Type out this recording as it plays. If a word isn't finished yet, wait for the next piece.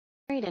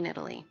married in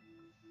Italy.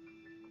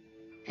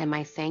 Am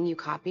I saying you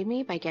copied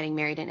me by getting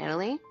married in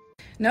Italy?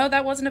 No,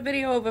 that wasn't a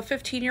video of a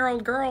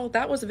 15-year-old girl.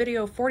 That was a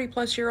video of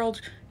 40-plus-year-old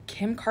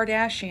Kim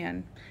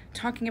Kardashian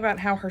talking about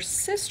how her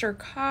sister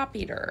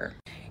copied her.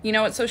 You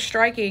know what's so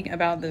striking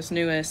about this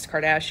newest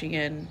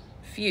Kardashian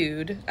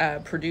feud,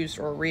 produced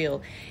or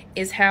real,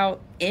 is how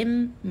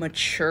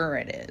immature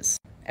it is.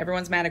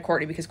 Everyone's mad at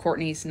Kourtney because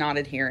Kourtney's not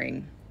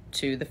adhering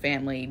to the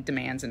family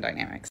demands and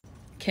dynamics.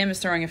 Kim is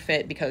throwing a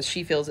fit because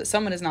she feels that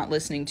someone is not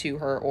listening to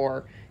her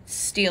or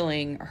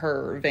stealing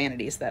her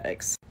vanity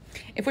aesthetics.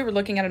 If we were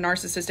looking at a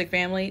narcissistic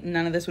family,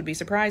 none of this would be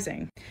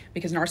surprising,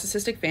 because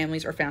narcissistic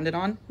families are founded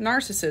on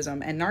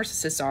narcissism, and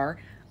narcissists are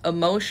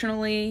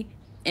emotionally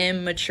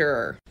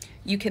immature.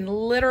 You can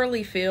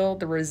literally feel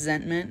the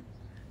resentment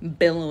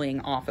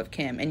billowing off of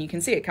Kim, and you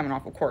can see it coming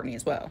off of Kourtney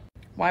as well.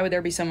 Why would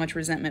there be so much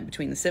resentment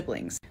between the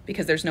siblings?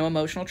 Because there's no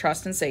emotional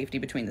trust and safety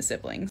between the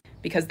siblings,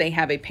 because they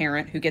have a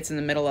parent who gets in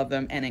the middle of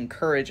them and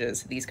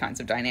encourages these kinds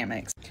of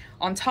dynamics.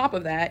 On top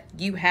of that,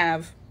 you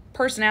have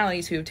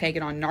personalities who have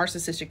taken on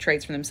narcissistic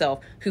traits for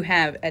themselves, who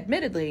have,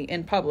 admittedly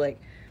in public,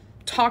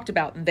 talked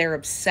about their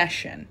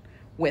obsession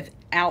with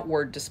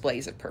outward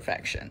displays of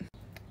perfection.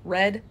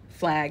 Red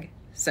flag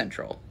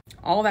central.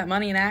 All that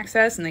money and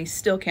access, and they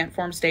still can't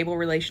form stable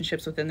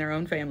relationships within their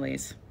own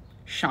families.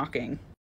 Shocking.